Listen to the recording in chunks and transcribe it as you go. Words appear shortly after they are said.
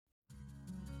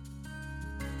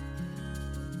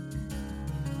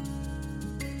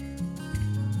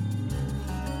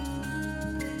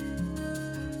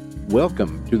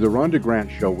Welcome to the Rhonda Grant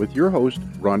Show with your host,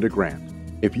 Rhonda Grant.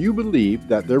 If you believe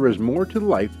that there is more to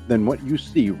life than what you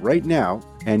see right now,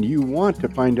 and you want to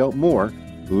find out more,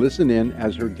 listen in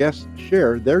as her guests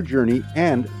share their journey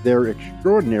and their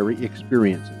extraordinary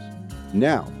experiences.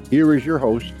 Now, here is your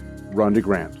host, Rhonda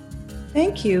Grant.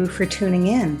 Thank you for tuning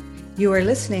in. You are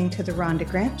listening to the Rhonda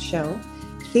Grant Show.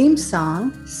 Theme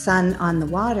song, Sun on the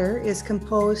Water, is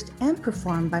composed and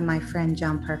performed by my friend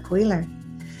John Park Wheeler.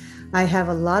 I have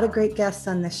a lot of great guests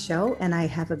on this show, and I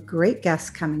have a great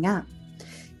guest coming up.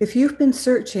 If you've been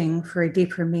searching for a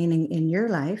deeper meaning in your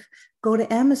life, go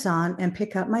to Amazon and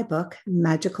pick up my book,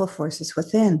 Magical Forces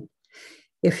Within.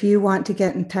 If you want to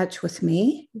get in touch with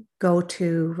me, go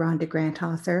to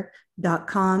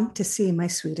rhondagrantauthor.com to see my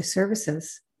suite of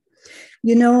services.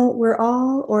 You know, we're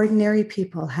all ordinary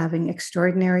people having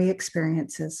extraordinary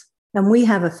experiences. And we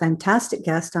have a fantastic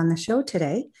guest on the show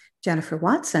today, Jennifer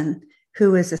Watson,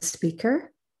 who is a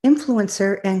speaker,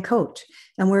 influencer, and coach.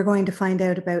 And we're going to find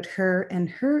out about her and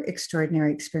her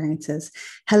extraordinary experiences.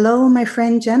 Hello, my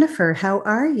friend Jennifer. How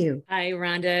are you? Hi,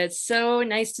 Rhonda. It's so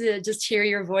nice to just hear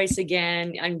your voice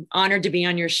again. I'm honored to be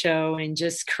on your show and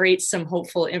just create some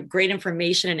hopeful, great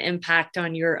information and impact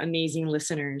on your amazing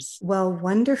listeners. Well,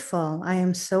 wonderful. I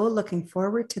am so looking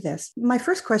forward to this. My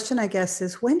first question, I guess,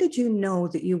 is when did you know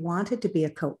that you wanted to be a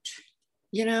coach?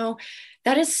 You know,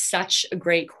 that is such a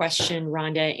great question,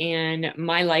 Rhonda. And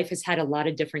my life has had a lot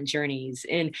of different journeys.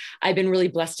 And I've been really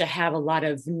blessed to have a lot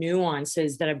of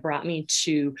nuances that have brought me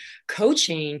to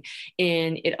coaching.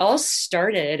 And it all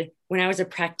started when I was a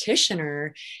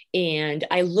practitioner and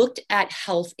I looked at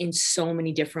health in so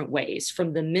many different ways,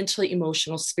 from the mentally,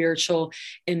 emotional, spiritual,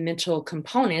 and mental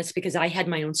components, because I had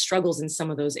my own struggles in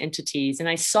some of those entities. And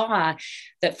I saw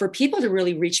that for people to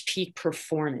really reach peak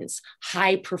performance,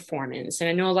 high performance, and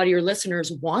I know a lot of your listeners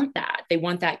want that. They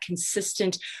want that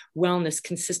consistent wellness,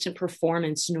 consistent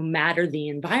performance, no matter the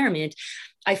environment.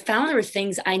 I found there were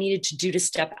things I needed to do to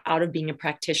step out of being a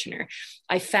practitioner.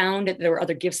 I found that there were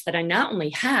other gifts that I not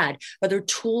only had, but there were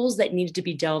tools that needed to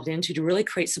be delved into to really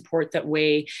create support that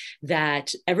way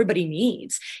that everybody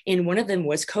needs. And one of them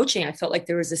was coaching. I felt like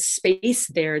there was a space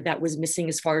there that was missing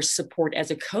as far as support as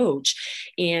a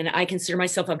coach. And I consider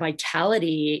myself a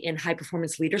vitality and high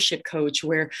performance leadership coach,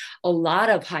 where a lot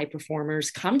of high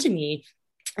performers come to me.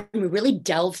 And we really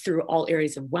delve through all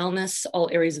areas of wellness, all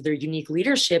areas of their unique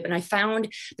leadership. And I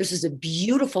found this is a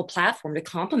beautiful platform to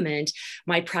complement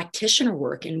my practitioner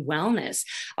work in wellness.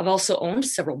 I've also owned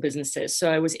several businesses, so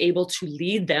I was able to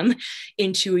lead them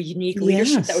into a unique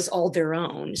leadership that was all their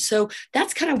own. So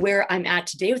that's kind of where I'm at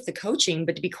today with the coaching.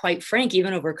 But to be quite frank,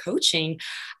 even over coaching,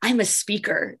 I'm a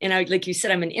speaker. And I, like you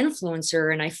said, I'm an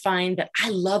influencer. And I find that I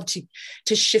love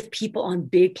to shift people on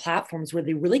big platforms where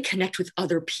they really connect with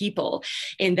other people.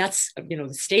 And that's, you know,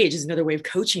 the stage is another way of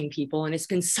coaching people. And it's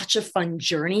been such a fun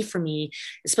journey for me,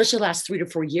 especially the last 3 to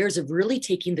 4 years of really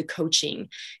taking the coaching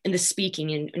and the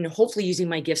speaking and hopefully using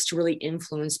my gifts to really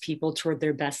influence people toward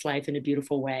their best life in a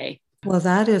beautiful way. Well,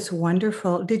 that is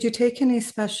wonderful. Did you take any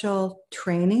special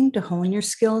training to hone your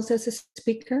skills as a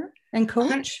speaker and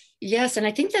coach? Yes. And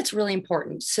I think that's really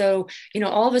important. So, you know,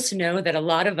 all of us know that a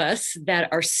lot of us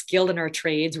that are skilled in our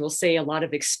trades will say a lot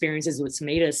of experience is what's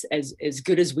made us as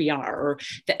good as we are, or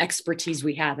the expertise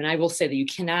we have. And I will say that you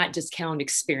cannot discount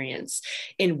experience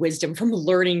and wisdom from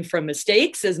learning from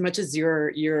mistakes as much as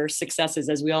your successes.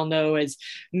 As we all know, as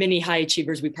many high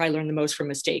achievers, we probably learn the most from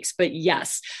mistakes. But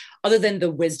yes, other than the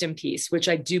wisdom piece, which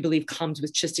I do believe comes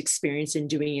with just experience in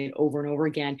doing it over and over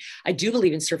again, I do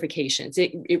believe in certifications.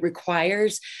 It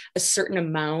requires a certain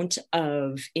amount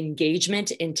of engagement,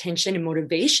 intention, and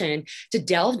motivation to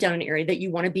delve down an area that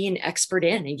you want to be an expert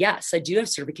in. And yes, I do have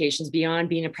certifications beyond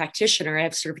being a practitioner. I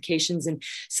have certifications in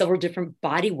several different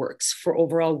body works for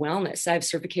overall wellness. I have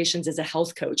certifications as a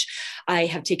health coach. I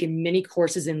have taken many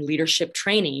courses in leadership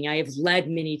training. I have led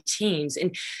many teams.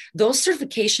 And those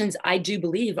certifications, I do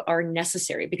believe, are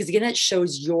necessary because, again, that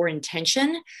shows your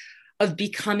intention of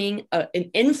becoming an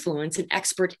influence, an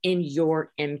expert in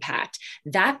your impact.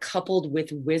 That coupled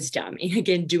with wisdom, and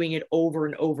again, doing it over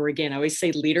and over again. I always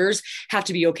say leaders have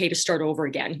to be okay to start over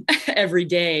again every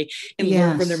day and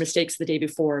learn from their mistakes the day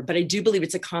before. But I do believe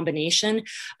it's a combination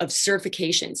of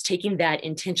certifications, taking that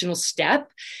intentional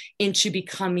step into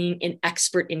becoming an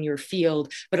expert in your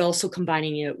field, but also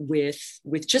combining it with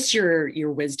just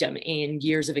your wisdom and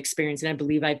years of experience. And I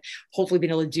believe I've hopefully been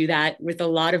able to do that with a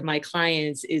lot of my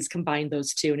clients, is combine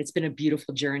those two. And it's been a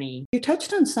beautiful journey. You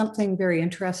touched on something very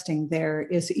interesting there,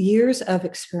 is years of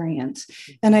experience.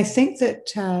 And I think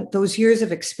that those years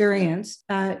of experience,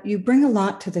 you bring a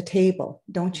lot to the table,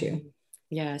 don't you?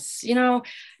 Yes.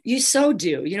 You so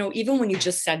do. Even when you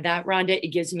just said that, Rhonda, it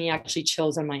gives me actually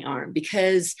chills on my arm,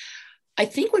 because I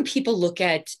think when people look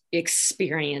at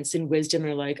experience and wisdom,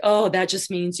 they're like, oh, that just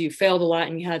means you failed a lot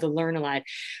and you had to learn a lot.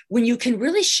 When you can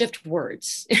really shift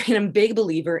words, and I'm a big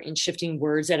believer in shifting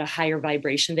words at a higher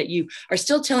vibration, that you are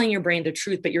still telling your brain the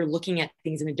truth, but you're looking at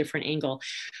things in a different angle.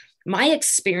 My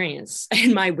experience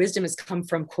and my wisdom has come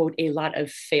from, quote, a lot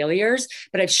of failures,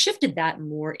 but I've shifted that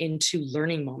more into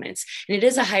learning moments. And it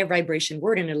is a high vibration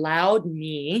word, and it allowed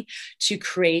me to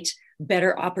create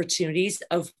better opportunities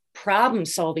of problem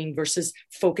solving versus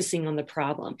focusing on the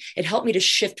problem. It helped me to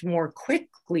shift more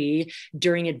quickly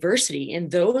during adversity. And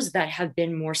those that have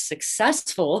been more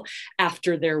successful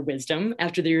after their wisdom,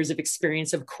 after the years of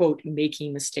experience of, quote,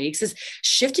 making mistakes, is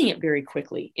shifting it very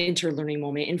quickly into a learning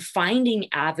moment and finding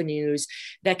avenues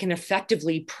that can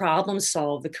effectively problem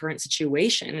solve the current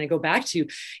situation. And I go back to,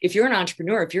 if you're an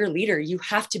entrepreneur, if you're a leader, you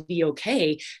have to be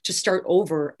okay to start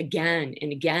over again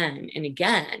and again and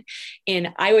again.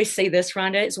 And I always say this,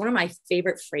 Rhonda, it's one of my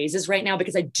favorite phrases right now,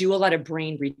 because I do a lot of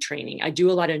brain retraining. I do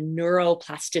a lot of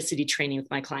neuroplasticity training with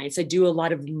my clients. I do a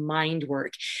lot of mind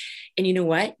work. And you know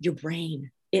what? Your brain,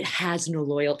 it has no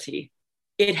loyalty.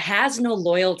 It has no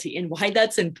loyalty. And why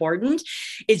that's important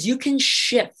is you can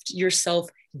shift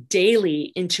yourself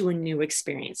daily into a new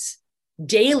experience.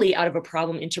 Daily out of a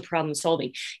problem into problem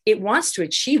solving. It wants to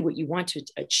achieve what you want to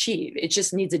achieve. It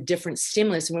just needs a different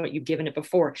stimulus than what you've given it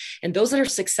before. And those that are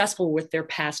successful with their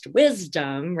past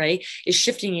wisdom, right, is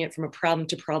shifting it from a problem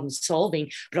to problem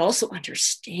solving, but also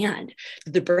understand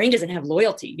that the brain doesn't have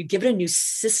loyalty. You give it a new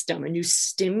system, a new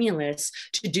stimulus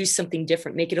to do something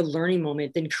different, make it a learning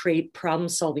moment, then create problem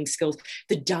solving skills.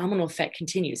 The domino effect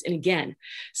continues. And again,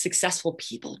 successful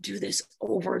people do this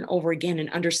over and over again and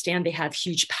understand they have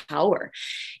huge power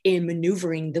in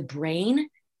maneuvering the brain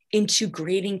into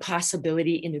creating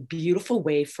possibility in a beautiful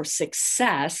way for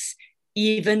success,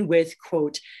 even with,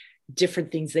 quote,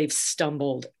 different things they've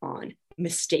stumbled on,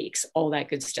 mistakes, all that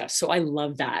good stuff. So I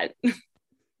love that.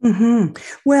 Mm-hmm.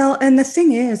 Well, and the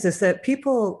thing is that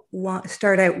people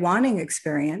start out wanting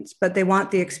experience, but they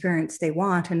want the experience they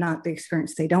want and not the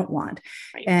experience they don't want.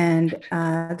 Right. And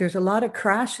there's a lot of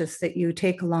crashes that you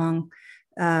take along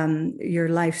your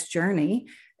life's journey.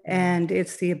 And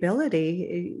it's the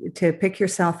ability to pick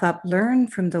yourself up, learn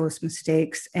from those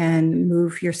mistakes, and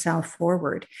move yourself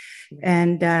forward.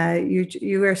 And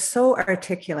you are so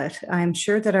articulate. I'm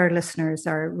sure that our listeners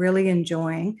are really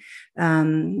enjoying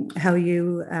how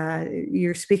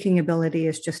your speaking ability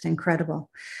is just incredible.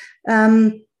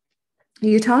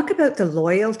 You talk about the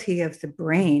loyalty of the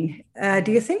brain.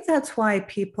 Do you think that's why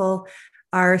people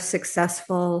are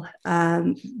successful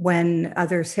when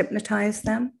others hypnotize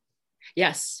them?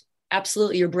 Yes,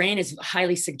 absolutely. Your brain is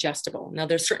highly suggestible. Now,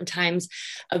 there's certain times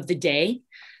of the day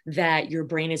that your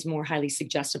brain is more highly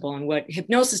suggestible. And what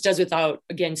hypnosis does, without,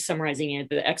 again, summarizing it,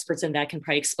 the experts in that can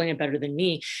probably explain it better than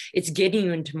me, it's getting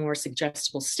you into a more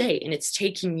suggestible state, and it's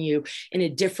taking you in a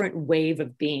different wave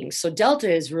of being. So delta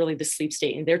is really the sleep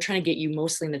state, and they're trying to get you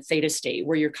mostly in the theta state,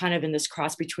 where you're kind of in this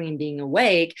cross between being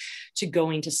awake to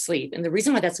going to sleep. And the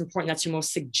reason why that's important, that's your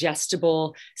most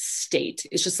suggestible state.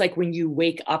 It's just like when you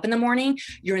wake up in the morning,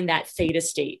 you're in that theta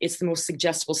state. It's the most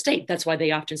suggestible state. That's why they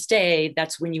often say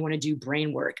that's when you want to do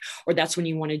brain work, or that's when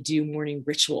you want to do morning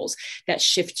rituals that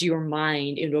shift your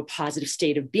mind into a positive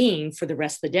state of being for the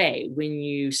rest of the day. When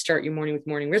you start your morning with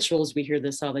morning rituals, we hear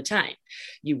this all the time.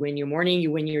 You win your morning,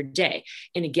 you win your day.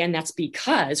 And again, that's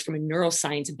because from a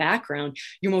neuroscience background,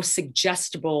 you're most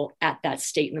suggestible at that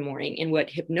state in the morning. And what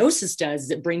hypnosis does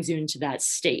is it brings you into that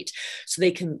state so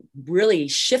they can really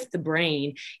shift the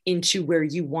brain into where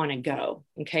you want to go.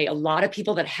 Okay. A lot of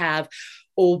people that have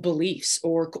old beliefs,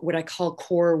 or what I call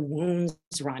core wounds,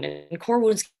 run. And core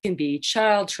wounds can be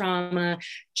child trauma,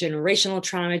 generational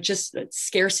trauma, just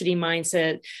scarcity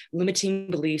mindset,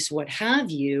 limiting beliefs, what have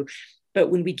you. But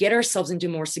when we get ourselves into a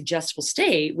more suggestible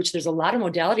state, which there's a lot of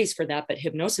modalities for that, but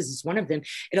hypnosis is one of them,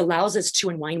 it allows us to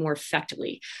unwind more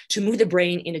effectively, to move the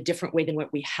brain in a different way than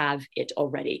what we have it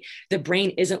already. The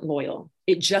brain isn't loyal.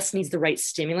 It just needs the right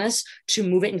stimulus to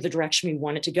move it into the direction we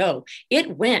want it to go.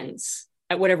 It wins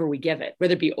at whatever we give it,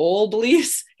 whether it be old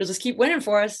beliefs, it'll just keep winning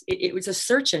for us. It was a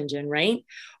search engine, right?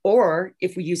 Or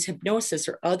if we use hypnosis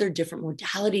or other different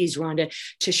modalities, Rhonda,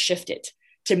 to shift it,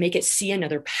 to make it see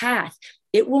another path,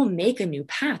 it will make a new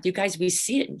path. You guys, we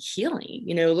see it in healing.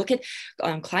 Look at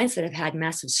clients that have had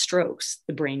massive strokes.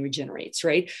 The brain regenerates,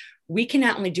 right? We can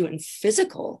not only do it in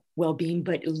physical well-being,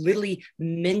 but literally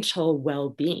mental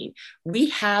well-being.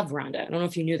 We have, Rhonda, I don't know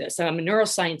if you knew this, I'm a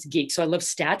neuroscience geek, so I love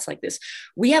stats like this.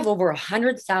 We have over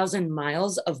 100,000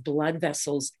 miles of blood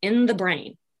vessels in the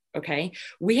brain. Okay.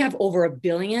 We have over 1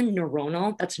 billion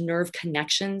neuronal, that's nerve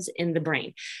connections in the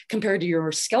brain, compared to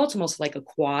your skeletal muscle, like a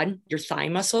quad, your thigh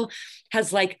muscle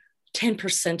has like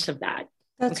 10% of that.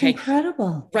 That's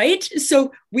incredible. Right?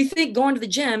 So we think going to the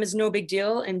gym is no big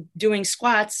deal, and doing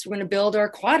squats, we're going to build our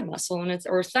quad muscle and it's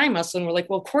or thigh muscle. And we're like,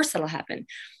 well, of course that'll happen.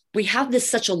 We have this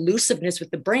such elusiveness with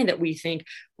the brain that we think,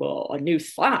 well, a new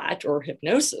thought or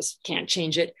hypnosis can't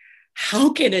change it.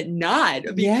 How can it not?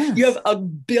 I mean, you have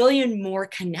 1 billion more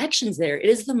connections there. It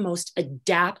is the most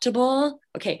adaptable.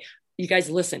 Okay, you guys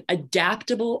listen,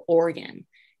 adaptable organ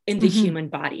in the human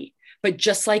body. But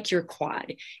just like your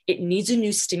quad, it needs a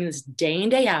new stimulus day in,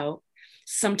 day out.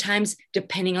 Sometimes,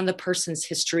 depending on the person's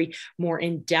history, more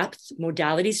in-depth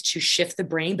modalities to shift the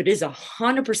brain, but it is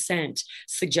 100%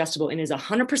 suggestible and is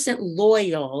 100%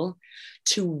 loyal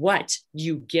to what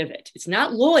you give it. It's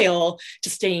not loyal to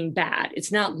staying bad.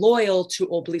 It's not loyal to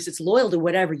old beliefs. It's loyal to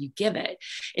whatever you give it.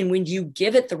 And when you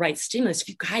give it the right stimulus, if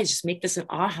you guys just make this an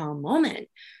aha moment,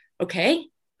 okay?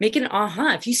 Make it an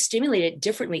aha. If you stimulate it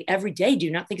differently every day, do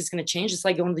you not think it's going to change? It's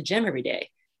like going to the gym every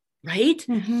day, right?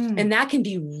 And that can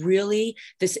be really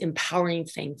this empowering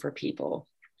thing for people.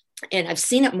 And I've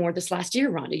seen it more this last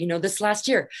year, Rhonda. You know, this last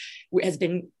year has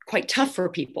been quite tough for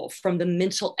people from the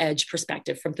mental edge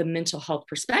perspective, from the mental health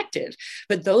perspective.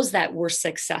 But those that were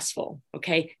successful,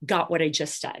 okay, got what I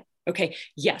just said. Okay,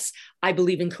 yes, I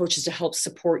believe in coaches to help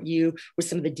support you with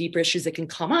some of the deeper issues that can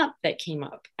come up that came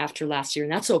up after last year.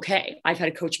 And that's okay. I've had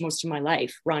a coach most of my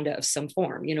life, Rhonda, of some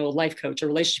form, you know, a life coach, a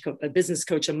relationship coach, a business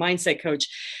coach, a mindset coach.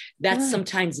 That's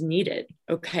sometimes needed.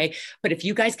 Okay. But if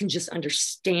you guys can just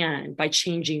understand by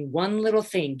changing one little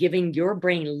thing, giving your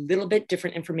brain a little bit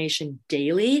different information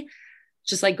daily,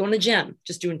 just like going to the gym,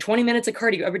 just doing 20 minutes of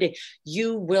cardio every day,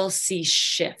 you will see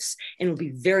shifts and it will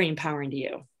be very empowering to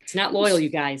you. It's not loyal, you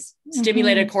guys.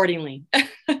 Stimulate accordingly.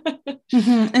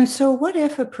 And so what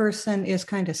if a person is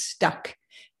kind of stuck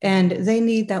and they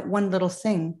need that one little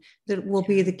thing that will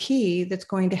be the key that's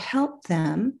going to help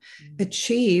them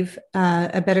achieve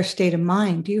a better state of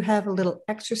mind? Do you have a little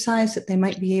exercise that they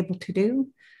might be able to do?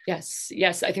 Yes.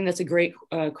 I think that's a great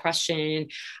question.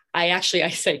 I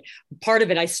say part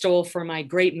of it I stole from my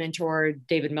great mentor,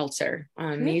 David Meltzer,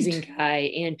 amazing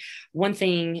guy. And one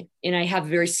thing, and I have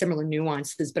very similar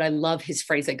nuances, but I love his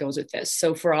phrase that goes with this.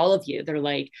 So for all of you, they're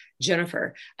like,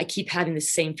 Jennifer, I keep having the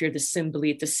same fear, the same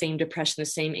belief, the same depression, the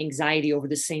same anxiety over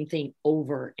the same thing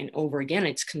over and over again.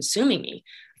 It's consuming me.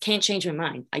 I can't change my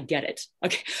mind. I get it.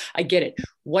 Okay. I get it.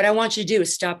 What I want you to do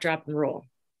is stop, drop, and roll.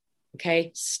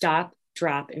 Okay. Stop,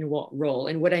 drop, and roll.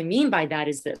 And what I mean by that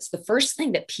is this: the first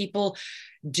thing that people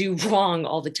do wrong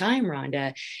all the time,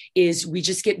 Rhonda, is we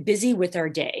just get busy with our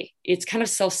day. It's kind of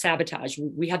self-sabotage.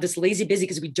 We have this lazy busy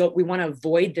because we want to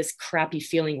avoid this crappy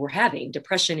feeling we're having,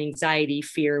 depression, anxiety,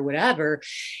 fear, whatever.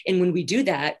 And when we do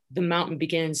that, the mountain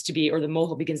begins to be, or the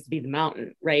molehill begins to be the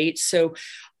mountain, right? So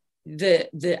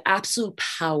the absolute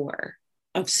power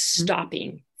of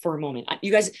stopping for a moment,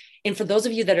 you guys, and for those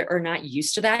of you that are not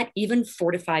used to that, even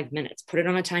 4 to 5 minutes, put it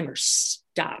on a timer,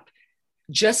 stop.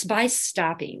 Just by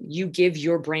stopping, you give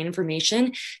your brain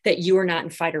information that you are not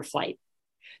in fight or flight,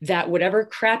 that whatever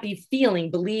crappy feeling,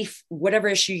 belief, whatever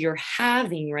issue you're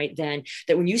having right then,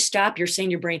 that when you stop, you're saying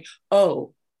to your brain,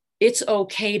 oh, it's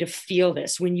okay to feel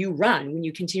this. When you run, when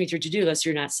you continue with your to-do list,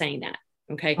 you're not saying that.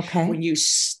 Okay. When you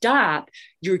stop,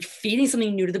 you're feeding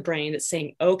something new to the brain that's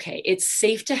saying, okay, it's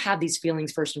safe to have these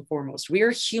feelings first and foremost. We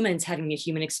are humans having a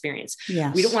human experience.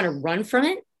 Yes. We don't want to run from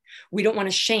it. We don't want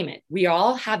to shame it. We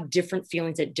all have different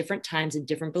feelings at different times and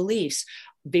different beliefs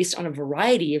based on a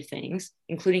variety of things,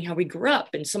 including how we grew up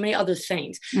and so many other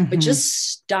things. But just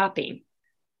stopping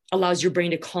allows your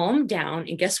brain to calm down.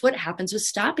 And guess what happens with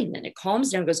stopping then? It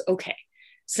calms down and goes, okay,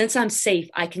 since I'm safe,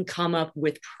 I can come up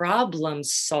with problem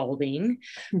solving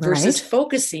versus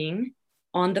focusing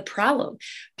on the problem.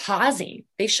 Pausing.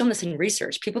 They've shown this in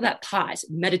research. People that pause,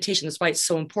 meditation, that's why it's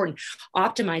so important,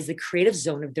 optimize the creative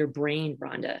zone of their brain,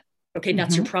 Rhonda. Okay,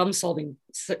 that's your problem solving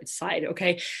side.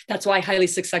 Okay, that's why highly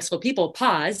successful people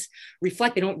pause,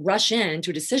 reflect. They don't rush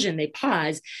into a decision. They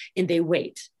pause and they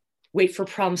wait for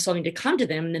problem solving to come to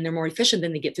them. And then they're more efficient.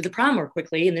 Then they get through the problem more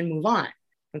quickly and then move on.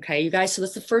 Okay, you guys, so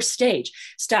that's the first stage.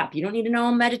 Stop. You don't need to know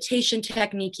a meditation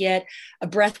technique yet, a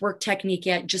breath work technique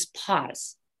yet. Just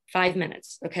pause 5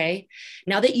 minutes. Okay.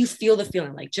 Now that you feel the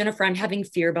feeling like, Jennifer, I'm having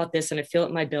fear about this and I feel it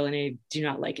in my belly and I do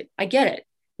not like it. I get it.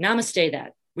 Namaste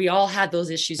that. We all have those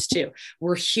issues too.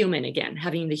 We're human again,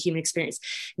 having the human experience.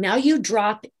 Now you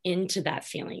drop into that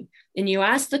feeling and you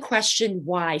ask the question,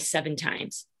 why 7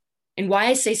 times? And why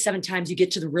I say 7 times, you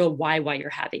get to the real why you're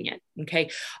having it. Okay.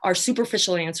 Our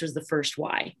superficial answer is the first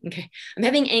why. Okay. I'm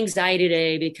having anxiety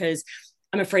today because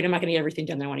I'm afraid I'm not going to get everything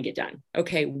done that I want to get done.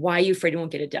 Okay. Why are you afraid you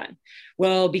won't get it done?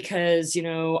 Well, because,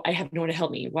 I have no one to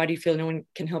help me. Why do you feel no one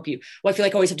can help you? Well, I feel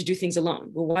like I always have to do things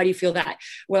alone. Well, why do you feel that?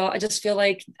 Well, I just feel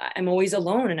like I'm always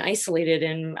alone and isolated,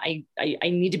 and I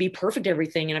need to be perfect at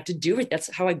everything and I have to do it.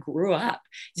 That's how I grew up.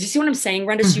 Do you see what I'm saying,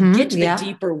 Rhonda? So you get to the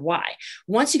deeper why.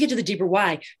 Once you get to the deeper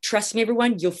why, trust me,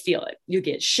 everyone, you'll feel it. You'll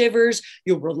get shivers.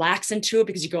 You'll relax into it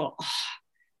because you go, oh,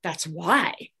 that's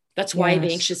why. That's why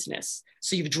the anxiousness.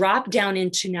 So you've dropped down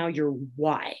into now your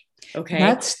why. Okay.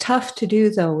 That's tough to do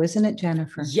though, isn't it,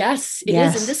 Jennifer? Yes, it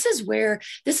is. And this is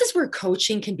where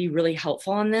coaching can be really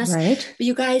helpful on this. Right. But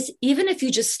you guys, even if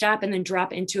you just stop and then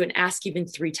drop into it and ask even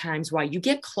 3 times why, you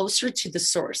get closer to the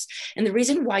source. And the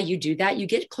reason why you do that, you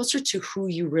get closer to who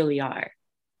you really are.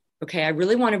 Okay. I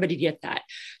really want everybody to get that,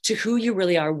 to who you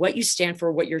really are, what you stand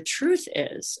for, what your truth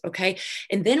is. Okay.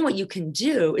 And then what you can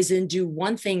do is then do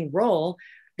one thing role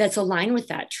that's aligned with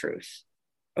that truth.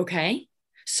 Okay.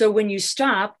 So when you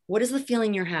stop, what is the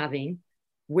feeling you're having?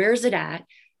 Where's it at?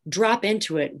 Drop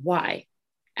into it. Why?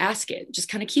 Ask it. Just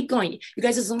kind of keep going. You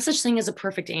guys, there's no such thing as a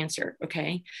perfect answer.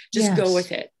 Okay. Just go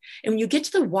with it. And when you get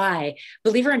to the why,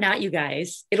 believe it or not, you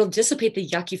guys, it'll dissipate the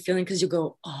yucky feeling because you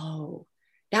go, oh,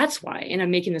 that's why. And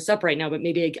I'm making this up right now, but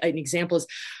maybe an example is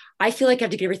I feel like I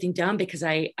have to get everything done because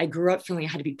I grew up feeling I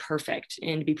had to be perfect,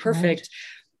 and to be perfect,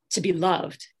 to be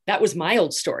loved. That was my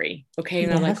old story. Okay.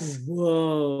 And I'm like,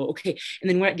 whoa. Okay. And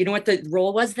then what, you know what the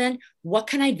role was then? What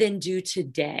can I then do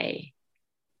today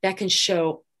that can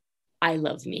show I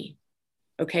love me?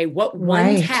 Okay. What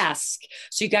one task?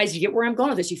 So you guys, you get where I'm going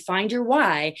with this. You find your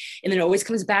why, and then it always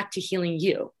comes back to healing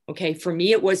you. Okay. For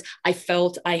me, it was, I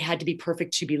felt I had to be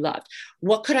perfect to be loved.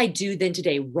 What could I do then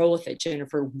today? Roll with it,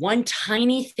 Jennifer. One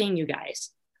tiny thing, you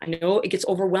guys. I know it gets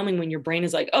overwhelming when your brain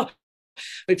is like, oh,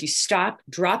 but if you stop,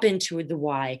 drop into the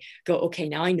why, go, okay,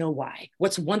 now I know why.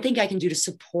 What's one thing I can do to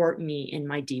support me in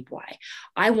my deep why?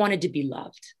 I wanted to be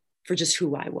loved for just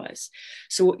who I was.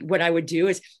 So what I would do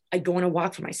is I'd go on a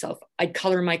walk for myself. I'd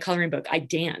color in my coloring book. I'd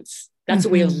dance. That's a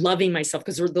way of loving myself,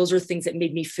 because those are things that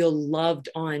made me feel loved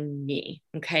on me.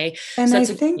 Okay. And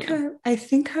so I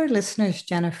think our listeners,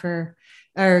 Jennifer,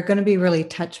 are going to be really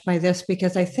touched by this,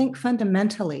 because I think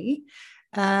fundamentally,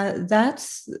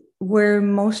 that's where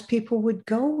most people would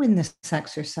go in this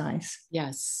exercise.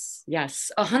 Yes.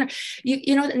 100.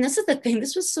 And this is the thing.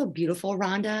 This was so beautiful,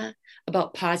 Rhonda,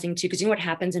 about pausing too, because you know what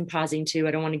happens in pausing too.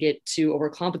 I don't want to get too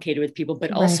overcomplicated with people,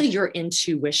 but also your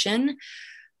intuition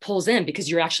pulls in because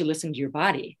you're actually listening to your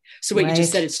body. So what you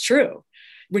just said is true.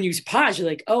 When you pause, you're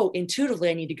like, oh, intuitively,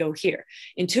 I need to go here.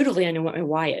 Intuitively, I know what my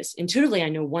why is. Intuitively, I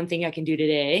know one thing I can do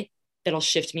today that'll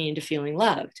shift me into feeling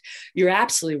loved. You're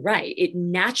absolutely right. It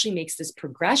naturally makes this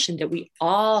progression that we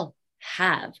all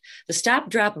have. The stop,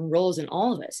 drop, and rolls in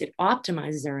all of us. It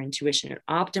optimizes our intuition. It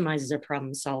optimizes our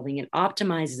problem solving. It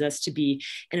optimizes us to be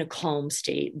in a calm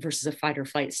state versus a fight or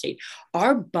flight state.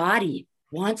 Our body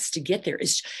wants to get there.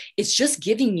 It's just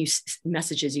giving you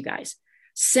messages, you guys.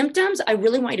 Symptoms, I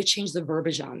really want you to change the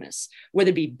verbiage on this,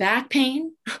 whether it be back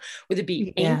pain, whether it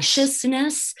be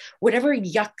anxiousness, whatever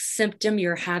yuck symptom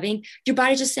you're having, your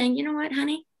body's just saying, you know what,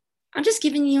 honey, I'm just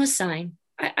giving you a sign.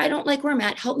 I don't like where I'm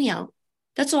at. Help me out.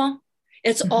 That's all.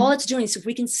 It's all it's doing. So if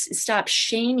we can stop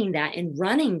shaming that and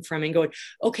running from it and going,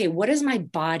 okay, what is my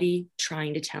body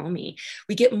trying to tell me?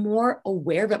 We get more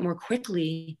aware, but more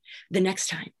quickly the next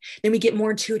time. Then we get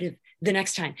more intuitive the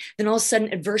next time. Then all of a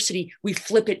sudden adversity, we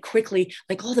flip it quickly.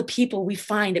 Like all the people we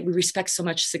find that we respect so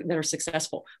much that are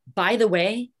successful. By the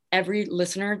way, every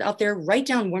listener out there, write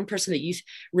down one person that you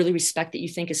really respect that you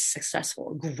think is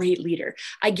successful, a great leader.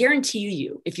 I guarantee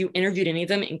you, if you interviewed any of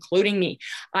them, including me,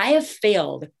 I have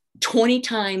failed 20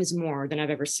 times more than I've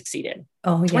ever succeeded.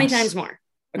 20 times more.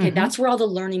 Okay. That's where all the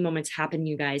learning moments happen,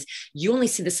 you guys. You only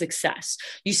see the success.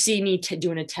 You see me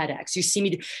doing a TEDx. You see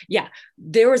me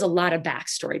there was a lot of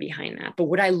backstory behind that. But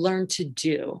what I learned to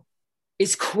do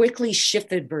is quickly shift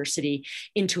the adversity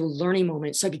into a learning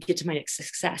moment so I could get to my next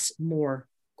success more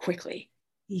quickly.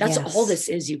 That's all this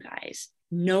is, you guys.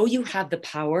 Know you have the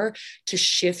power to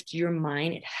shift your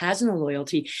mind. It has no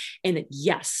loyalty. And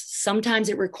yes, sometimes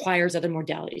it requires other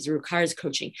modalities. It requires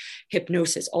coaching,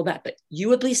 hypnosis, all that. But you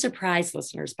would be surprised,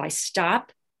 listeners, by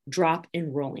stop, drop,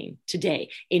 and rolling today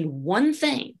in one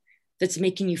thing that's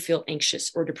making you feel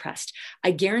anxious or depressed.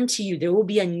 I guarantee you there will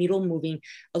be a needle moving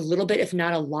a little bit, if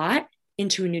not a lot,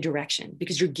 into a new direction,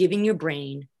 because you're giving your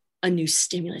brain a new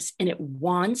stimulus and it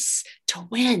wants to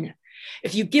win.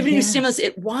 If you give it a new stimulus,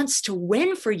 it wants to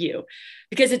win for you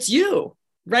because it's you,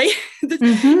 right?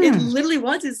 It literally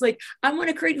wants. It's like, I want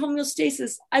to create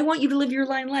homeostasis. I want you to live your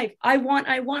life. I want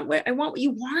what you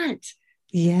want.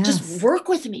 Yes. Just work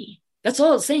with me. That's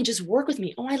all it's saying. Just work with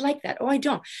me. Oh, I like that. Oh, I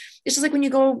don't. It's just like when you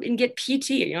go and get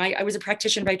PT. I was a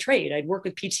practitioner by trade. I'd work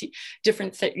with PT,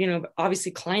 different,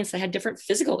 obviously clients that had different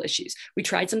physical issues. We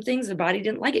tried some things. The body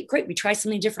didn't like it. Great. We try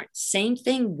something different. Same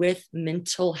thing with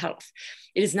mental health.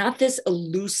 It is not this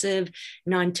elusive,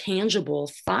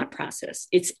 non-tangible thought process.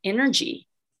 It's energy.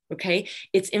 Okay.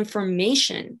 It's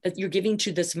information that you're giving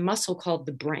to this muscle called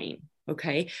the brain.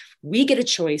 Okay. We get a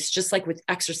choice, just like with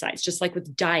exercise, just like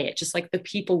with diet, just like the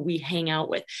people we hang out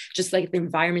with, just like the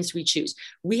environments we choose.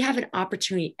 We have an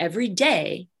opportunity every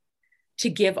day to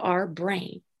give our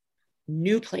brain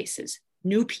new places,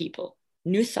 new people,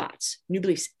 new thoughts, new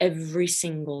beliefs every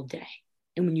single day.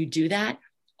 And when you do that,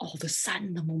 all of a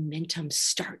sudden the momentum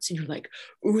starts and you're like,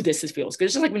 ooh, feels good.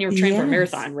 It's just like when you're training for a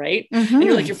marathon, right? Mm-hmm.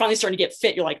 And you're finally starting to get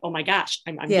fit. You're like, oh my gosh,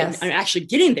 I'm actually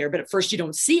getting there. But at first you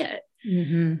don't see it.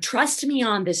 Mm-hmm. Trust me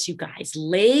on this, you guys.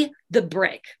 Lay the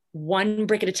brick, one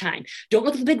brick at a time. Don't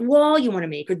look at the big wall you want to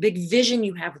make or the big vision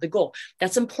you have with the goal.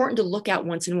 That's important to look at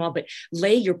once in a while, but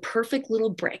lay your perfect little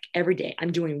brick every day.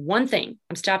 I'm doing one thing.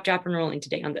 I'm stop, drop, and rolling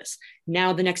today on this.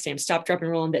 Now the next day I'm stop, drop,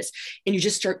 and roll on this. And you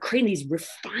just start creating these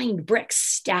refined bricks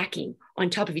stacking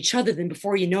on top of each other. Then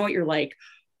before you know it, you're like,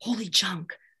 holy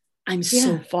junk, I'm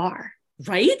so far.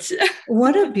 Right?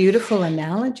 What a beautiful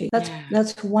analogy.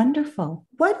 That's wonderful.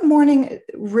 What morning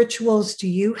rituals do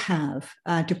you have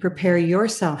to prepare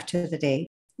yourself to the day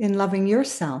in loving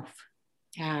yourself?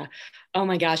 Yeah. Oh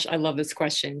my gosh. I love this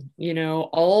question.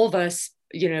 All of us,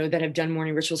 that have done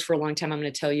morning rituals for a long time. I'm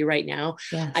going to tell you right now,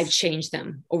 I've changed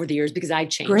them over the years because I've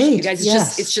changed. Great. You guys,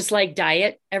 it's just like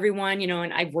diet, everyone,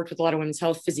 and I've worked with a lot of women's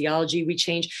health physiology. We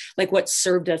change, like what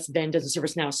served us then doesn't serve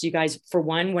us now. So you guys, for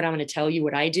one, what I'm going to tell you,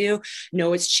 what I do,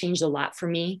 no, it's changed a lot for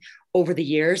me over the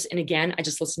years. And again, I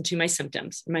just listened to my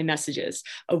symptoms, my messages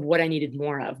of what I needed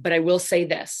more of. But I will say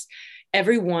this,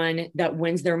 everyone that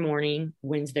wins their morning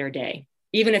wins their day.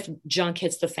 Even if junk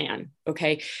hits the fan,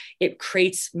 okay, it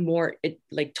creates more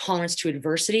tolerance to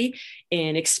adversity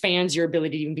and expands your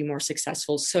ability to even be more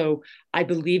successful. So I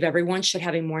believe everyone should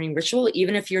have a morning ritual.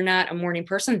 Even if you're not a morning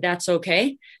person, that's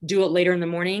okay. Do it later in the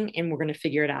morning and we're going to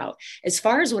figure it out. As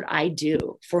far as what I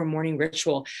do for a morning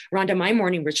ritual, Rhonda, my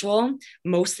morning ritual,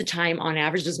 most of the time on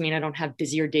average, doesn't mean I don't have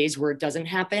busier days where it doesn't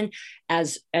happen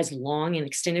as long and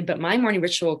extended, but my morning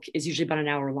ritual is usually about an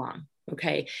hour long.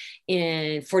 Okay.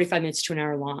 And 45 minutes to an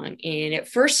hour long. And it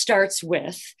first starts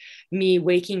with me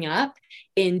waking up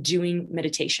and doing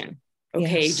meditation.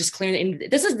 Okay. Yes. Just clearing.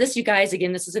 And this, you guys,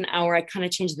 again, this is an hour. I kind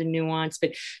of changed the nuance,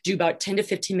 but do about 10 to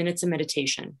 15 minutes of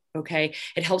meditation. Okay.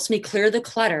 It helps me clear the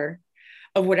clutter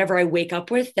of whatever I wake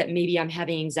up with that maybe I'm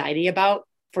having anxiety about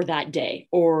for that day,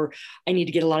 or I need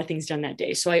to get a lot of things done that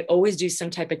day. So I always do some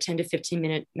type of 10 to 15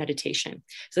 minute meditation.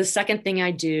 So the second thing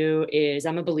I do is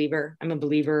I'm a believer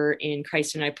in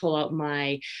Christ, and I pull out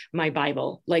my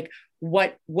Bible, like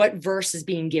what verse is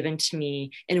being given to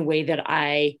me in a way that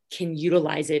I can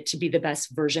utilize it to be the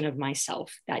best version of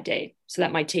myself that day. So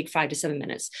that might take 5 to 7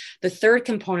 minutes. The third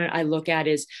component I look at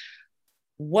is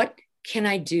what can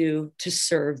I do to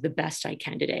serve the best I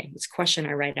can today? It's a question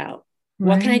I write out.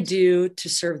 What can I do to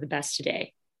serve the best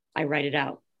today? I write it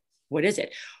out. What is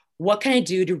it? What can I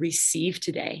do to receive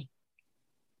today?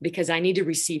 Because I need to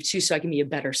receive too, so I can be a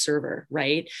better server,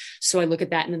 right? So I look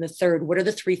at that. And then the third, what are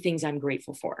the 3 things I'm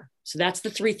grateful for? So that's the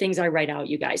 3 things I write out,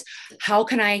 you guys. How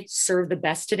can I serve the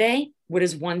best today? What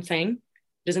is one thing?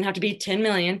 It doesn't have to be 10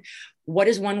 million. What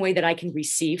is one way that I can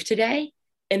receive today?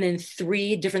 And then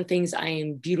 3 different things I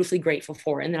am beautifully grateful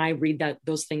for. And then I read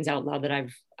those things out loud that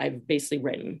I've basically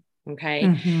written. Okay.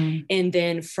 Mm-hmm. And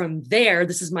then from there,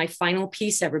 this is my final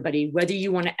piece, everybody, whether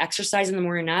you want to exercise in the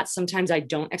morning or not. Sometimes I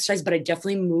don't exercise, but I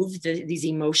definitely move these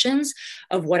emotions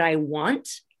of what I want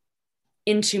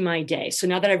into my day. So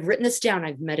now that I've written this down,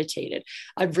 I've meditated,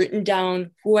 I've written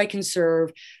down who I can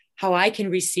serve, how I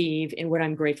can receive, and what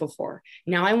I'm grateful for.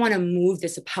 Now I want to move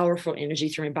this powerful energy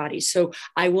through my body. So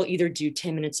I will either do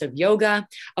 10 minutes of yoga.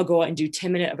 I'll go out and do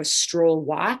 10 minutes of a stroll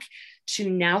walk to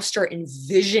now start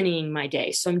envisioning my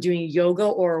day. So I'm doing yoga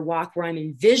or a walk where I'm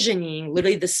envisioning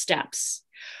literally the steps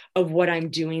of what I'm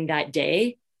doing that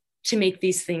day to make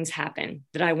these things happen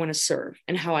that I want to serve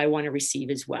and how I want to receive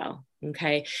as well.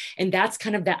 Okay. And that's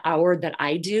kind of the hour that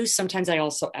I do. Sometimes I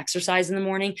also exercise in the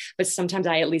morning, but sometimes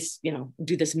I at least,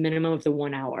 do this minimum of the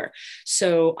 1 hour.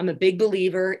 So I'm a big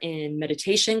believer in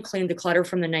meditation, clearing the clutter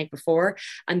from the night before.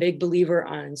 I'm a big believer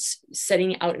on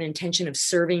setting out an intention of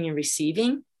serving and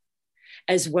receiving,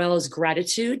 as well as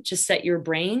gratitude to set your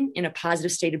brain in a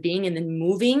positive state of being, and then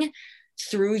moving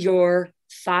through your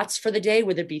thoughts for the day,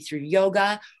 whether it be through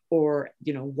yoga or,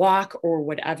 walk or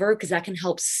whatever, because that can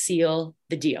help seal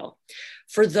the deal.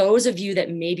 For those of you that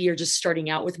maybe are just starting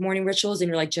out with morning rituals and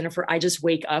you're like, Jennifer, I just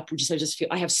wake up, I just feel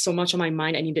I have so much on my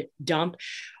mind, I need to dump.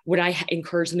 What I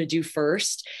encourage them to do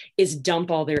first is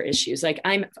dump all their issues. Like,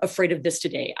 I'm afraid of this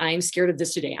today. I'm scared of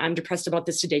this today. I'm depressed about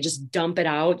this today. Just dump it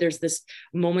out. There's this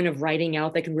moment of writing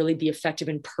out that can really be effective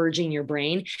in purging your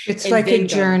brain. It's like a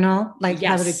journal, like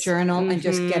yes. having a journal and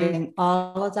just getting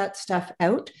all of that stuff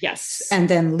out. Yes. And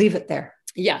then leave it there.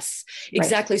 Yes,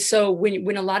 exactly. Right. So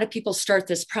when a lot of people start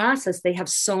this process, they have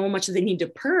so much that they need to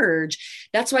purge.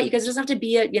 That's why you guys, it doesn't have to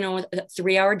be a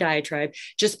 3-hour diatribe.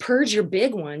 Just purge your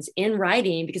big ones in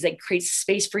writing, because it creates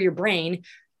space for your brain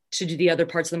to do the other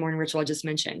parts of the morning ritual I just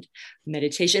mentioned.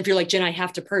 Meditation. If you're like, Jen, I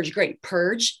have to purge, great.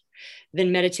 Purge,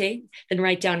 then meditate, then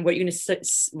write down what you're going to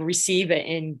receive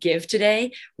and give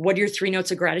today. What are your 3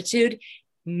 notes of gratitude?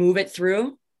 Move it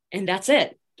through, and that's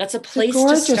it. That's a place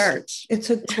to start. It's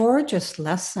a gorgeous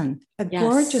lesson,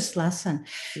 gorgeous lesson.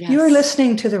 Yes. You are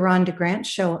listening to the Rhonda Grant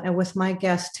Show, and with my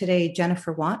guest today,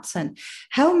 Jennifer Watson.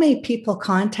 How may people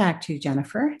contact you,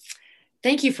 Jennifer?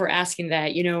 Thank you for asking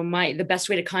that. The best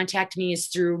way to contact me is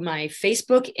through my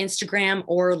Facebook, Instagram,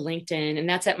 or LinkedIn. And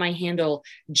that's at my handle,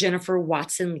 Jennifer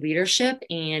Watson Leadership.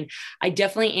 And I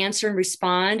definitely answer and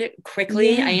respond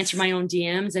quickly. Yes. I answer my own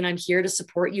DMs, and I'm here to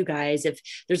support you guys if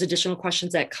there's additional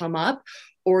questions that come up,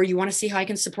 or you want to see how I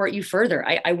can support you further.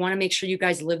 I want to make sure you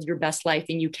guys live your best life,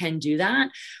 and you can do that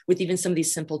with even some of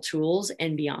these simple tools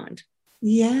and beyond.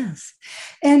 Yes.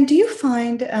 And do you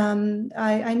find,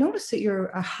 I noticed that you're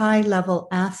a high-level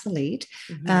athlete.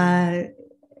 Mm-hmm.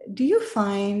 Do you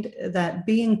find that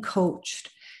being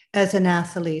coached as an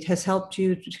athlete has helped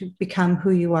you to become who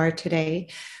you are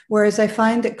today? Whereas I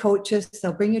find that coaches,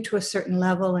 they'll bring you to a certain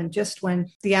level, and just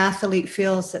when the athlete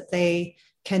feels that they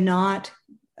cannot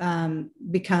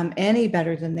become any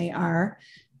better than they are,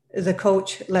 the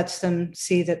coach lets them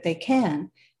see that they can.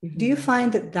 Mm-hmm. Do you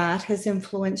find that has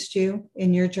influenced you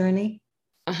in your journey?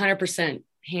 100%,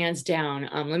 hands down.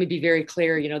 Let me be very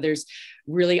clear. There's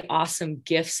really awesome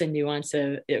gifts and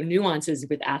nuances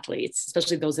with athletes,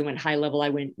 especially those that went high level. I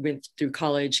went through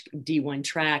college, D1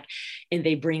 track, and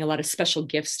they bring a lot of special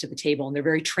gifts to the table, and they're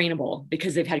very trainable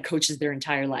because they've had coaches their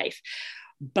entire life.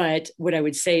 But what I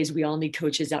would say is we all need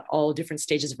coaches at all different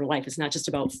stages of our life. It's not just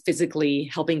about physically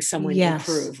helping someone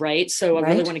improve, right? So I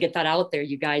really want to get that out there,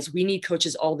 you guys. We need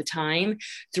coaches all the time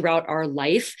throughout our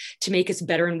life to make us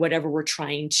better in whatever we're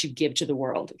trying to give to the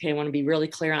world. Okay, I want to be really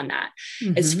clear on that.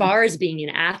 Mm-hmm. As far as being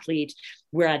an athlete,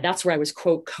 that's where I was,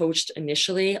 quote, coached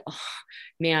initially. Oh,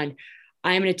 man,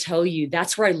 I'm going to tell you,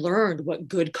 that's where I learned what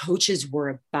good coaches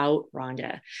were about,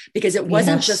 Rhonda, because it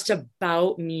wasn't just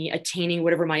about me attaining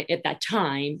whatever at that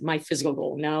time, my physical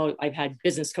goal. Now I've had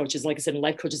business coaches, like I said, and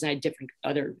life coaches, and I had different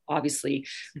other, obviously,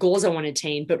 goals I want to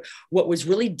attain. But what was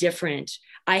really different,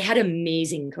 I had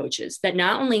amazing coaches that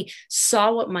not only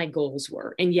saw what my goals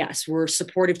were, and yes, were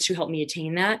supportive to help me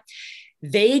attain that.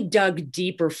 They dug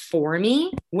deeper for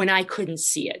me when I couldn't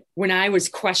see it. When I was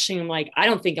questioning, like, I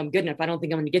don't think I'm good enough. I don't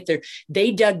think I'm going to get there.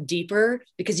 They dug deeper,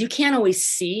 because you can't always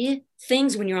see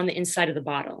things when you're on the inside of the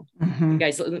bottle. Mm-hmm. You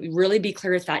guys, really be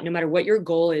clear with that. No matter what your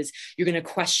goal is, you're going to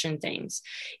question things.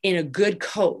 And a good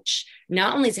coach,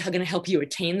 not only is it going to help you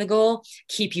attain the goal,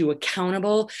 keep you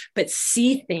accountable, but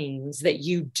see things that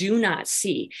you do not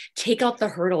see. Take out the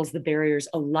hurdles, the barriers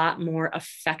a lot more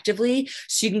effectively,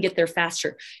 so you can get there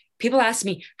faster. People ask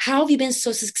me, how have you been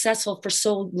so successful for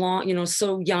so long,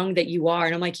 so young that you are?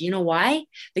 And I'm like, you know why?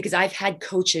 Because I've had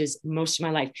coaches most of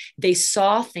my life. They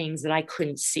saw things that I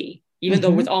couldn't see, even though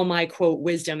with all my, quote,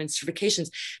 wisdom and certifications,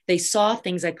 they saw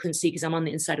things I couldn't see because I'm on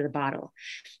the inside of the bottle.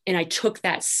 And I took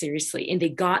that seriously, and they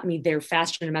got me there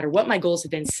faster, no matter what my goals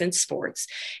have been since sports.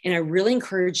 And I really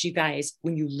encourage you guys,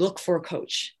 when you look for a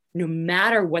coach, no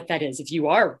matter what that is, if you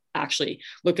are actually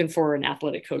looking for an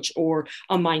athletic coach or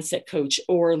a mindset coach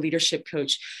or a leadership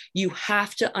coach, you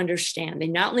have to understand they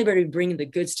not only better be bringing the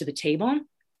goods to the table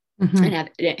and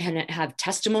have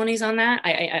testimonies on that.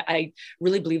 I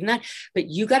really believe in that, but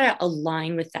you got to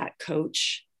align with that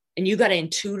coach, and you got to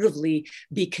intuitively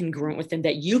be congruent with them,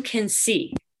 that you can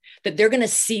see that they're going to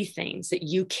see things that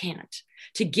you can't,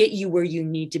 to get you where you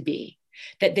need to be.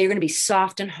 That they're going to be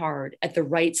soft and hard at the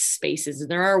right spaces.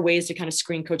 And there are ways to kind of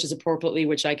screen coaches appropriately,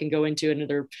 which I can go into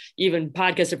another even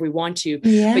podcast if we want to.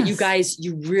 Yes. But you guys,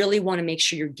 you really want to make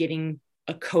sure you're getting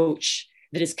a coach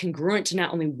that is congruent to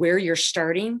not only where you're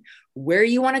starting, where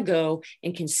you want to go,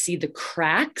 and can see the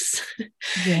cracks,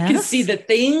 can see the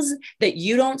things that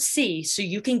you don't see, so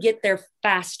you can get there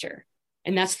faster.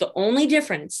 And that's the only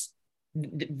difference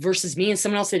versus me and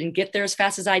someone else that didn't get there as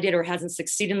fast as I did or hasn't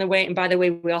succeeded in the way. And by the way,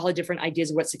 we all have different ideas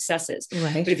of what success is.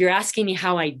 Right. But if you're asking me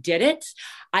how I did it,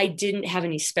 I didn't have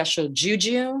any special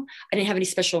juju. I didn't have any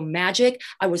special magic.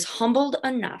 I was humbled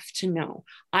enough to know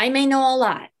I may know a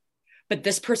lot, but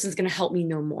this person's going to help me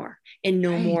know more and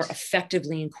know more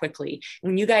effectively and quickly.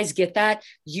 When you guys get that,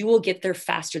 you will get there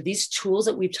faster. These tools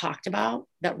that we've talked about,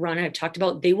 that Ron and I've talked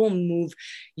about, they will move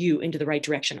you into the right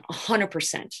direction.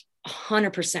 100%.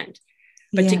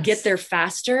 But to get there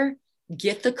faster,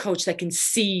 get the coach that can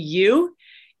see you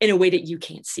in a way that you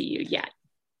can't see you yet.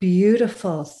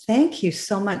 Beautiful. Thank you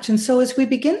so much. And so as we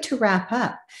begin to wrap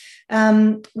up,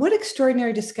 what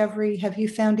extraordinary discovery have you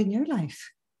found in your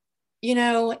life? You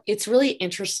know, it's really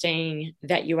interesting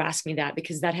that you asked me that,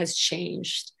 because that has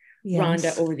changed,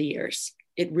 Rhonda, over the years.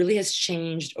 It really has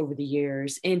changed over the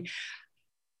years. And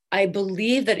I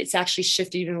believe that it's actually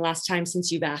shifted even the last time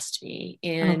since you've asked me.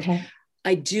 And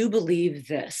I do believe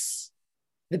this.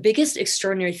 The biggest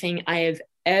extraordinary thing I have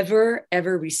ever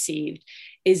received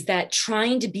is that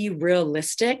trying to be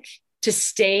realistic, to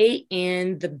stay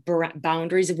in the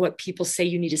boundaries of what people say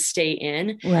you need to stay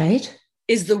in, right,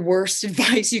 is the worst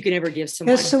advice you can ever give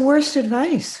someone. It's the worst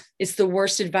advice. It's the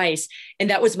worst advice. And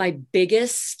that was my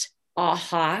biggest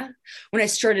aha when I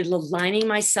started aligning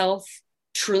myself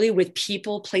truly with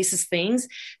people, places, things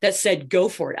that said, go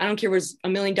for it. I don't care if it was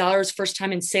 $1 million first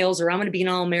time in sales, or I'm going to be an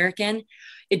all-American.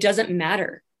 It doesn't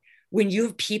matter. When you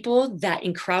have people that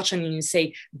encroach on you and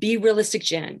say, be realistic,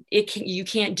 Jen, you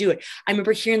can't do it. I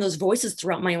remember hearing those voices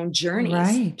throughout my own journeys.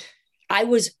 Right. I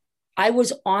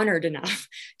was honored enough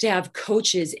to have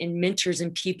coaches and mentors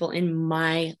and people in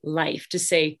my life to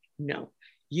say, no,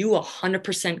 you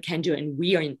 100% can do it. And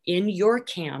we are in your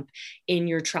camp, in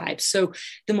your tribe. So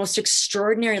the most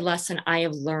extraordinary lesson I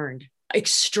have learned,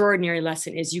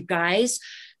 is you guys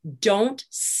don't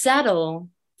settle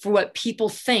for what people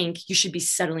think you should be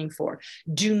settling for.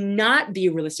 Do not be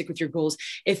realistic with your goals.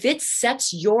 If it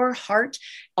sets your heart,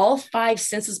 all 5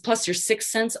 senses plus your 6th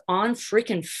sense, on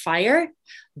freaking fire,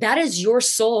 that is your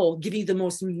soul giving you the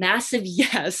most massive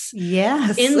yes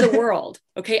in the world.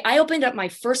 Okay. I opened up my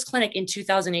first clinic in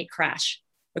 2008 crash.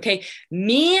 Okay.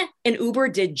 Me and Uber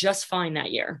did just fine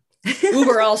that year.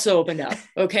 Uber also opened up.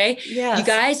 Okay. Yes. You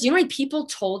guys, you know, when people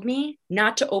told me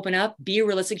not to open up, be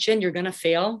realistic, Jen, you're going to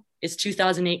fail. It's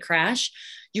 2008 crash.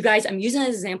 You guys, I'm using an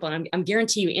example, and I'm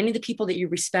guarantee you any of the people that you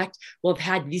respect will have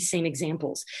had these same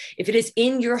examples. If it is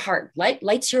in your heart,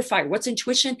 lights your fire. What's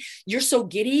intuition? You're so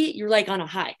giddy, you're like on a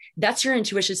high. That's your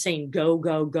intuition saying, go,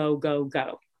 go, go, go,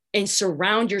 go. And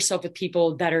surround yourself with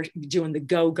people that are doing the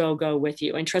go, go, go with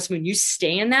you. And trust me, when you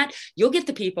stay in that, you'll get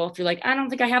the people. If you're like, I don't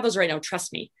think I have those right now,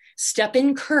 trust me. Step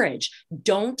in courage.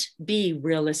 Don't be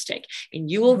realistic.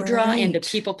 And you will draw into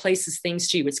people, places, things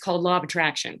to you. It's called law of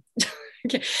attraction.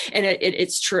 Okay. And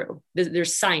it's true.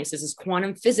 There's science. This is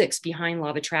quantum physics behind law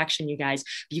of attraction, you guys.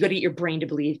 But you got to get your brain to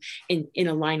believe in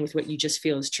align with what you just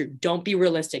feel is true. Don't be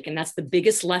realistic. And that's the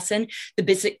biggest lesson,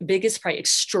 the biggest, probably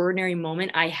extraordinary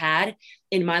moment I had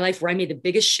in my life, where I made the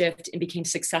biggest shift and became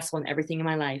successful in everything in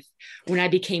my life, when I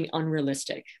became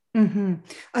unrealistic. Mm-hmm.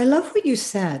 I love what you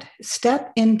said.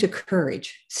 Step into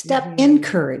courage. Step in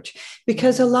courage,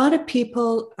 because a lot of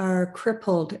people are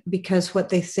crippled because what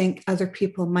they think other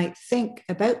people might think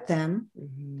about them,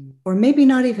 or maybe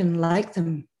not even like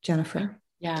them, Jennifer.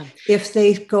 Yeah. If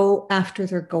they go after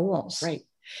their goals. Right.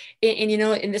 And you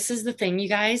know, and this is the thing, you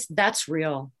guys, that's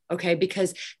real. Okay.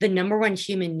 Because the number one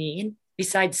human need,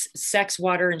 besides sex,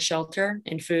 water, and shelter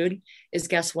and food, is,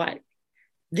 guess what?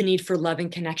 The need for love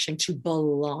and connection, to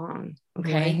belong.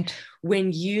 Okay. Right.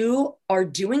 When you are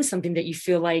doing something that you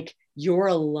feel like you're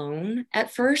alone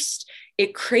at first,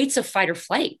 it creates a fight or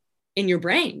flight in your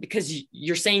brain, because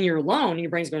you're saying you're alone and your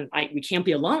brain's going, we can't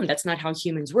be alone. That's not how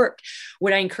humans work.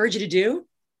 What I encourage you to do,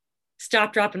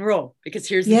 stop, drop, and roll, because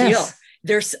here's the deal.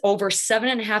 There's over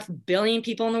 7.5 billion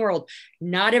people in the world.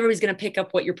 Not everybody's going to pick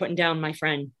up what you're putting down, my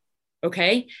friend.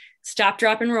 Okay. Stop,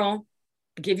 drop, and roll.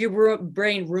 Give your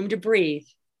brain room to breathe.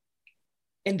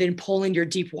 And then pull in your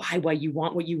deep why you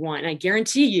want what you want. And I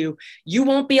guarantee you, you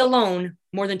won't be alone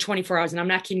more than 24 hours. And I'm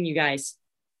not kidding you guys.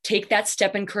 Take that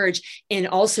step in courage, and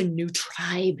also new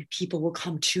tribe people will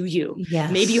come to you.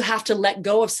 Yes. Maybe you have to let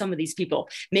go of some of these people.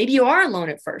 Maybe you are alone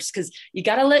at first, because you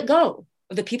got to let go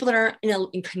of the people that are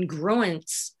in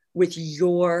congruence with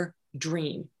your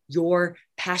dream, your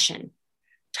passion.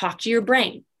 Talk to your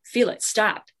brain, feel it,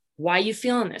 stop. Why are you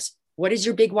feeling this? What is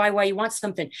your big why you want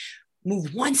something?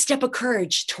 Move one step of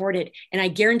courage toward it. And I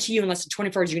guarantee you, in less than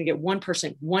 24 hours, you're going to get one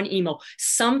person, one email,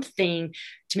 something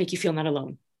to make you feel not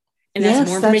alone. And that's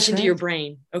more information to your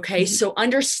brain. Okay. Mm-hmm. So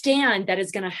understand that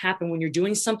is going to happen when you're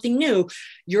doing something new.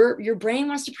 Your brain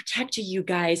wants to protect you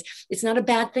guys. It's not a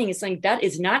bad thing. It's like, that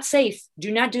is not safe.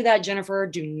 Do not do that, Jennifer.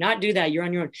 Do not do that. You're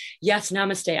on your own. Yes.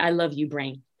 Namaste. I love you,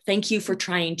 brain. Thank you for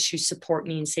trying to support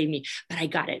me and save me, but I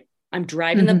got it. I'm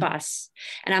driving the bus,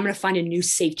 and I'm going to find a new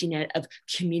safety net of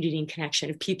community and connection,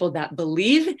 of people that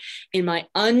believe in my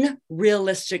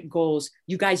unrealistic goals.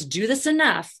 You guys do this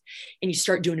enough, and you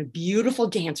start doing a beautiful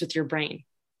dance with your brain.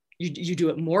 You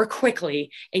do it more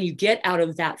quickly, and you get out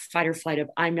of that fight or flight of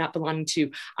I'm not belonging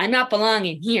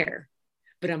here,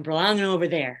 but I'm belonging over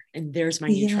there. And there's my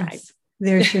new tribe.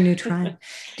 There's your new tribe.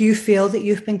 Do you feel that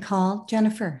you've been called,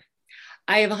 Jennifer?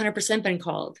 I have 100% been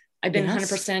called. I've been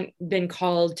 100% been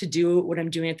called to do what I'm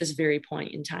doing at this very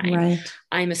point in time. Right.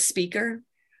 I'm a speaker.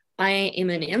 I am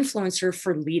an influencer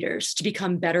for leaders to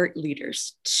become better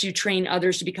leaders, to train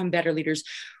others to become better leaders.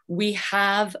 We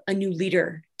have a new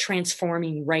leader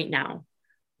transforming right now,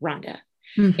 Rhonda,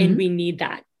 and we need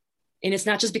that. And it's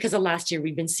not just because of last year.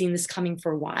 We've been seeing this coming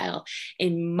for a while.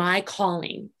 And my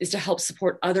calling is to help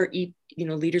support other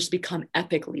leaders to become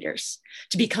epic leaders,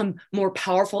 to become more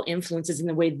powerful influences in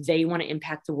the way they want to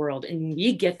impact the world. And when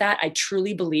we get that, I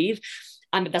truly believe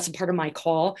that's a part of my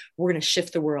call. We're going to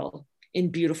shift the world in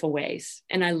beautiful ways.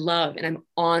 And I love and I'm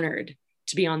honored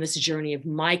to be on this journey of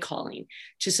my calling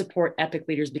to support epic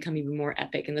leaders become even more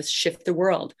epic. And let's shift the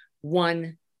world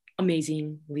one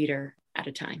amazing leader at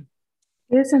a time.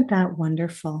 Isn't that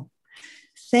wonderful?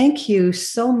 Thank you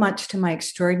so much to my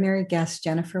extraordinary guest,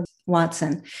 Jennifer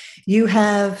Watson. You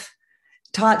have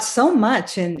taught so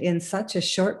much in such a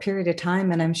short period of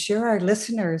time, and I'm sure our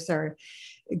listeners are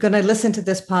going to listen to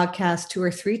this podcast 2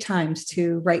 or 3 times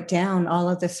to write down all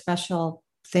of the special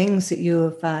things that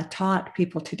you have taught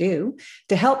people to do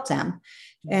to help them.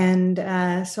 And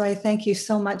so I thank you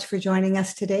so much for joining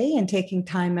us today and taking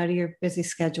time out of your busy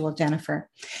schedule, Jennifer.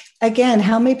 Again,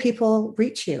 how may people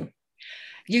reach you?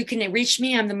 You can reach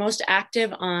me. I'm the most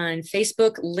active on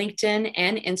Facebook, LinkedIn,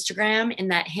 and Instagram.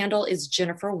 And that handle is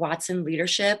Jennifer Watson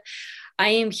Leadership. I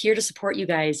am here to support you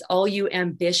guys, all you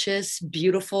ambitious,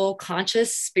 beautiful,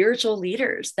 conscious, spiritual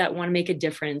leaders that want to make a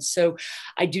difference. So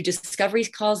I do discovery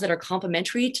calls that are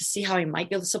complimentary to see how I might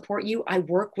be able to support you. I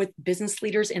work with business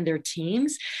leaders and their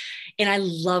teams, and I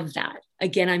love that.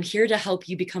 Again, I'm here to help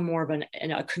you become more of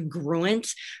a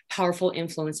congruent, powerful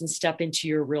influence and step into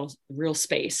your real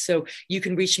space. So you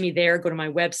can reach me there, go to my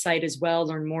website as well,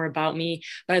 learn more about me.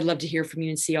 But I'd love to hear from you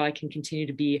and see how I can continue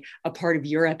to be a part of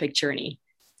your epic journey.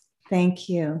 Thank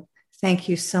you. Thank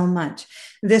you so much.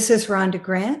 This is Rhonda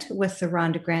Grant with The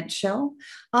Rhonda Grant Show,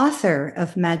 author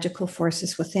of Magical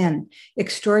Forces Within,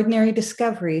 Extraordinary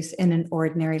Discoveries in an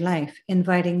Ordinary Life,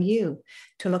 inviting you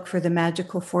to look for the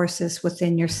magical forces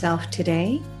within yourself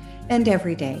today and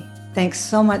every day. Thanks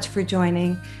so much for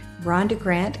joining Rhonda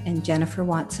Grant and Jennifer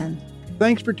Watson.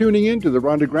 Thanks for tuning in to The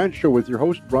Rhonda Grant Show with your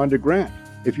host, Rhonda Grant.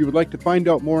 If you would like to find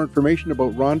out more information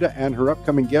about Rhonda and her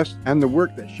upcoming guests and the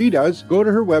work that she does, go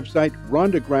to her website,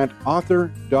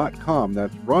 rhondagrantauthor.com.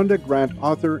 That's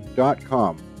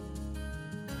rhondagrantauthor.com.